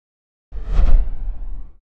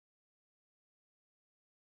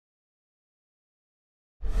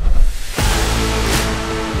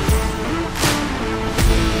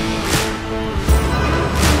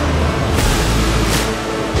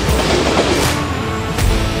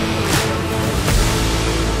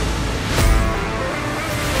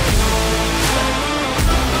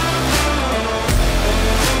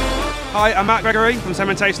Hi, I'm Matt Gregory from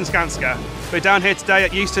Cementation Skanska. We're down here today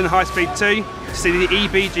at Euston High Speed 2 to see the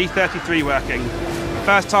eBG 33 working.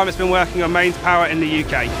 First time it's been working on mains power in the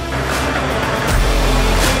UK.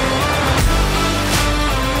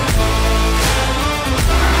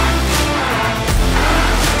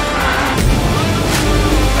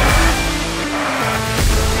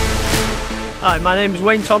 Hi, my name is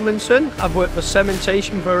Wayne Tomlinson. I've worked for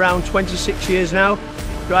Cementation for around 26 years now,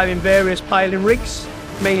 driving various piling rigs,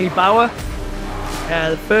 mainly BAUER.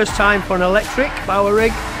 The first time for an electric BAUER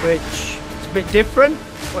rig, which is a bit different,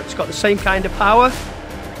 but it's got the same kind of power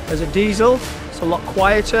as a diesel. It's a lot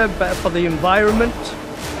quieter, better for the environment.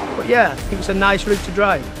 But yeah, I think it's a nice rig to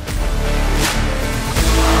drive.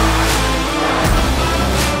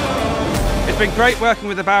 It's been great working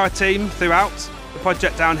with the BAUER team throughout the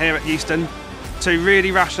project down here at Euston to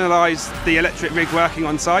really rationalise the electric rig working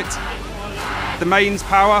on site. The mains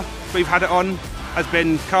power we've had it on has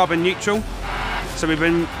been carbon neutral, so we've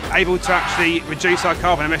been able to actually reduce our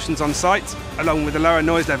carbon emissions on site along with the lower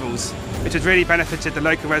noise levels, which has really benefited the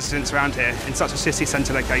local residents around here in such a city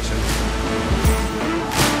centre location.